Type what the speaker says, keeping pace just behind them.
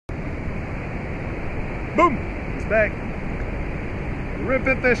Boom! It's back.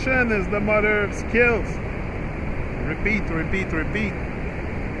 Repetition is the mother of skills. Repeat, repeat, repeat.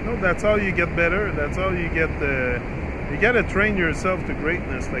 No, that's how you get better. That's how you get you gotta train yourself to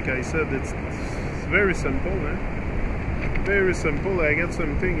greatness. Like I said, it's very simple, eh? Very simple. I got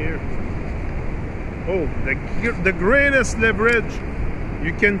something here. Oh, the greatest leverage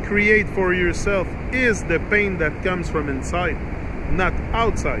you can create for yourself is the pain that comes from inside, not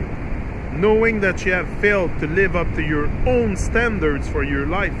outside. Knowing that you have failed to live up to your own standards for your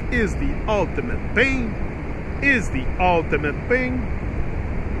life is the ultimate pain. Is the ultimate pain.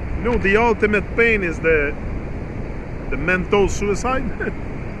 You know, the ultimate pain is the mental suicide.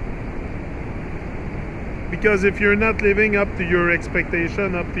 Because if you're not living up to your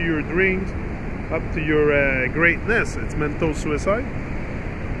expectation, up to your dreams, up to your greatness, it's mental suicide.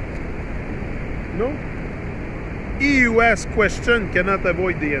 No. He who asks question cannot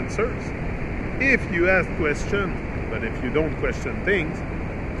avoid the answers. If you ask question, but if you don't question things,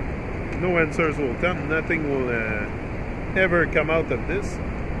 no answers will come. Nothing will ever come out of this.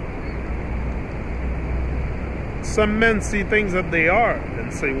 Some men see things that they are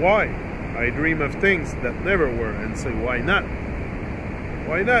and say, why? I dream of things that never were, and say, why not?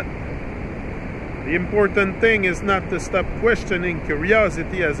 Why not? The important thing is not to stop questioning.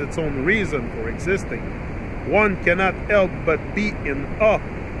 Curiosity has its own reason for existing. One cannot help but be in awe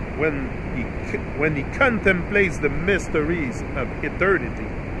when he contemplates the mysteries of eternity,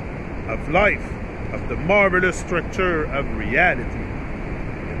 of life, of the marvelous structure of reality.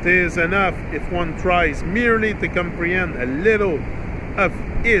 It is enough if one tries merely to comprehend a little of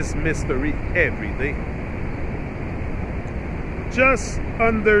his mystery every day. Just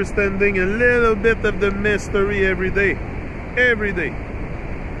understanding a little bit of the mystery every day. Every day.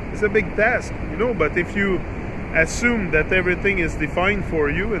 It's a big task, you know, but if you assume that everything is defined for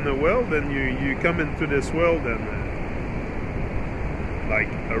you in the world, then you come into this world and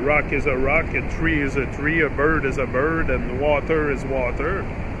like a rock is a rock, a tree is a tree, a bird is a bird, and water is water.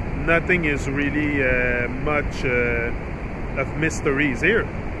 Nothing is really much of mysteries here.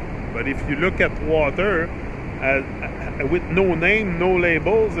 But if you look at water with no name, no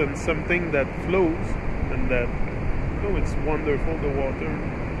labels, and something that flows, and that, you know, it's wonderful, the water.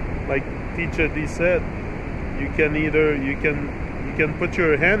 Like Teacher D said, you can put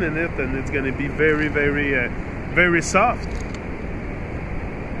your hand in it and it's going to be very, very, very soft.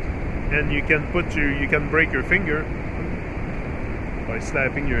 And you can break your finger by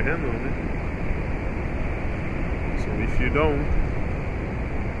slapping your hand on it. So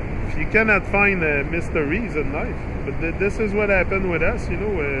if you cannot find mysteries in life, but this is what happened with us, you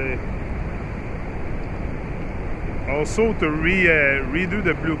know. Also, to redo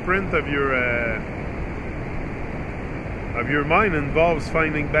the blueprint of your mind involves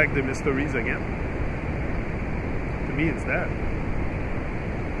finding back the mysteries again. To me, it's that.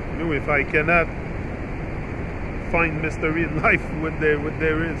 You know, if I cannot find mystery in life, what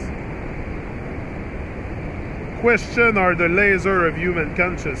there is. Questions are the laser of human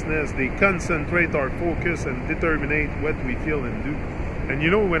consciousness. They concentrate our focus and determine what we feel and do. And you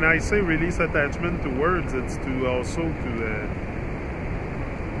know, when I say release attachment to words, it's to also to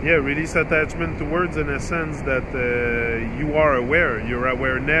release attachment to words in a sense that you are aware. Your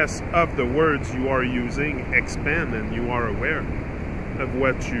awareness of the words you are using expand, and you are aware of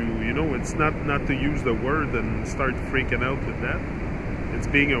what you know. It's not to use the word and start freaking out with that. It's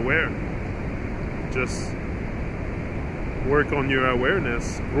being aware. Just work on your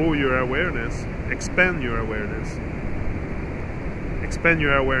awareness, grow your awareness, expand your awareness. Expand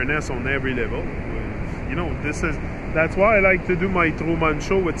your awareness on every level. You know, that's why I like to do my Truman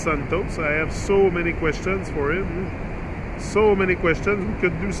Show with Santos. I have so many questions for him. So many questions. We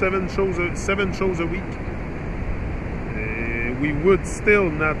could do 7 shows a week. We would still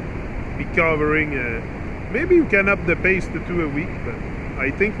not be covering. Maybe you can up the pace to 2 a week, but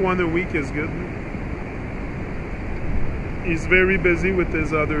I think 1 a week is good. He's very busy with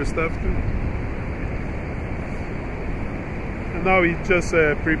his other stuff too. And now he just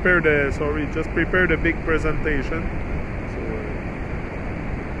prepared a big presentation. So,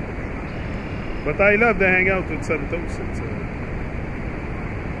 but I love to hang out with Santos.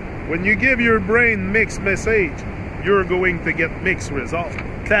 When you give your brain mixed message, you're going to get mixed results.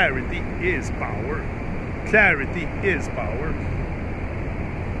 Clarity is power. Clarity is power.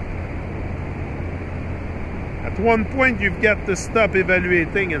 At one point, you've got to stop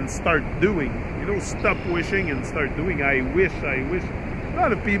evaluating and start doing. You know, stop wishing and start doing. I wish. A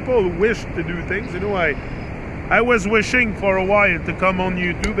lot of people wish to do things. You know, I was wishing for a while to come on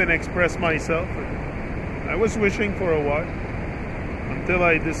YouTube and express myself. I was wishing for a while until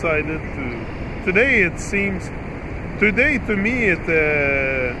I decided to today it seems, today to me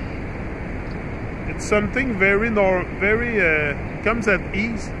it's something very comes at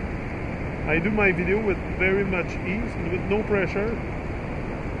ease. I do my video with very much ease, with no pressure.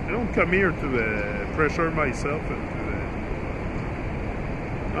 I don't come here to pressure myself and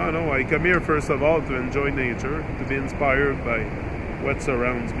no, I come here first of all to enjoy nature, to be inspired by what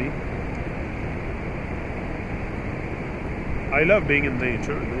surrounds me. I love being in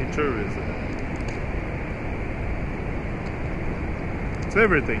nature. Nature is it's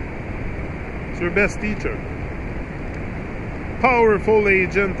everything. It's your best teacher. Powerful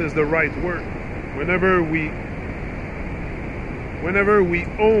agent is the right word. Whenever we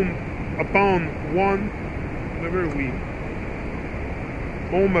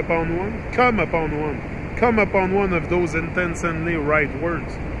come upon one of those intentionally right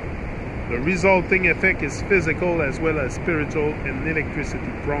words, the resulting effect is physical as well as spiritual and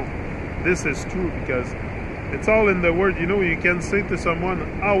electricity prone. This is true because it's all in the word. You know, you can say to someone,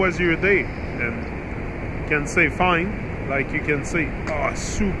 how was your day? And you can say fine. Like you can say, oh,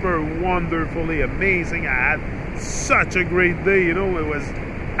 super wonderfully amazing. I had such a great day. You know, it was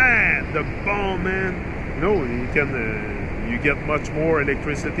the bomb, man. You know, you can you get much more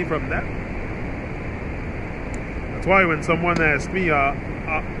electricity from that. That's why when someone asks me,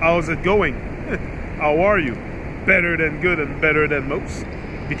 how's it going? How are you? Better than good and better than most.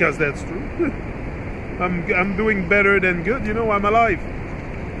 Because that's true. I'm doing better than good. You know, I'm alive.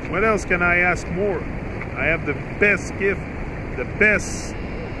 What else can I ask more? I have the best gift, the best,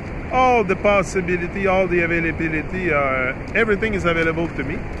 all the possibility, all the availability, everything is available to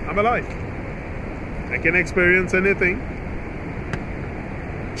me. I'm alive. I can experience anything.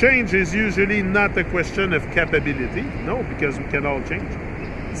 Change is usually not a question of capability. No, because we can all change.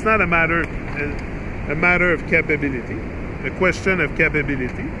 It's not a matter of capability, a question of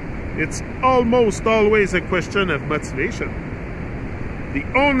capability. It's almost always a question of motivation. The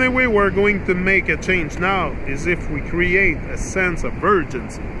only way we're going to make a change now is if we create a sense of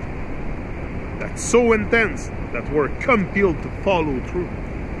urgency that's so intense that we're compelled to follow through.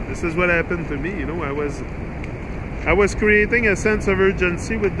 This is what happened to me. You know, I was creating a sense of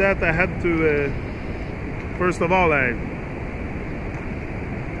urgency. With that, I had to first of all,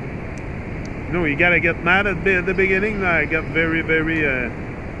 you gotta get mad at the beginning. I got very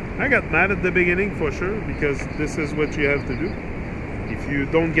I got mad at the beginning for sure, because this is what you have to do. If you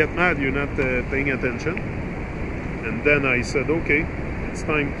don't get mad, you're not paying attention. And then I said, okay, it's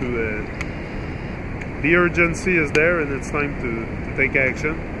time to the urgency is there, and it's time to take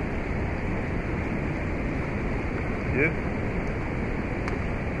action. Yeah.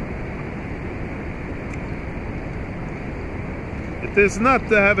 It is not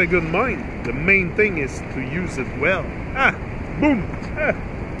to have a good mind. The main thing is to use it well. Boom.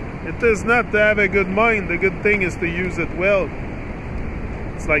 It is not to have a good mind. The good thing is to use it well.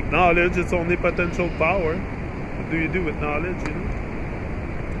 It's like knowledge. It's only potential power. What do you do with knowledge? You know,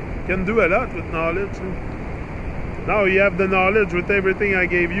 you can do a lot with knowledge. Now you have the knowledge with everything I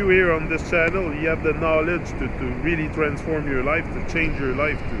gave you here on this channel. You have the knowledge to really transform your life, to change your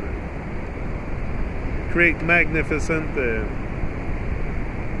life, to create magnificent,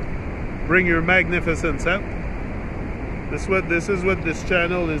 bring your magnificence out. This is what this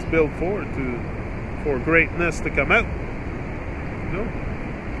channel is built for greatness to come out. You know?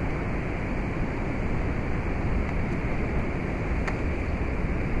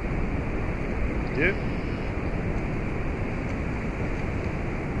 Yeah.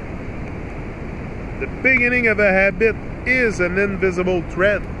 The beginning of a habit is an invisible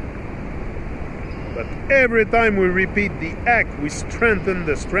thread. But every time we repeat the act, we strengthen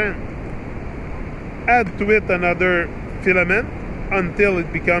the strand. Add to it another filament until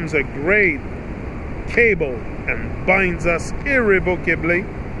it becomes a great cable and binds us irrevocably.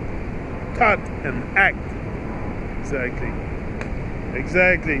 Cut and act.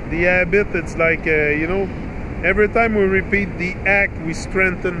 Exactly. The habit, it's like, you know, every time we repeat the act, we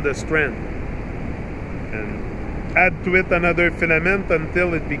strengthen the strand. And add to it another filament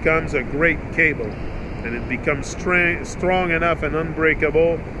until it becomes a great cable. And it becomes strong enough and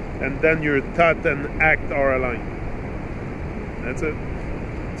unbreakable. And then your thought and act are aligned. That's it.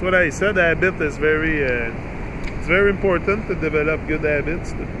 That's what I said. Habit is it's very important to develop good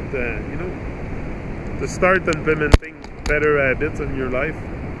habits. You know, to start implementing better habits in your life.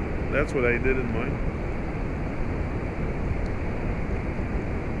 That's what I did in mine.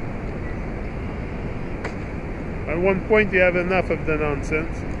 At one point, you have enough of the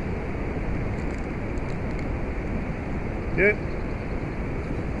nonsense. Yeah.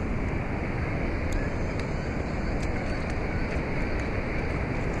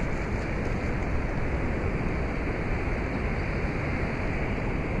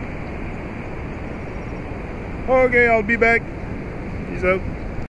 Okay, I'll be back. Peace out.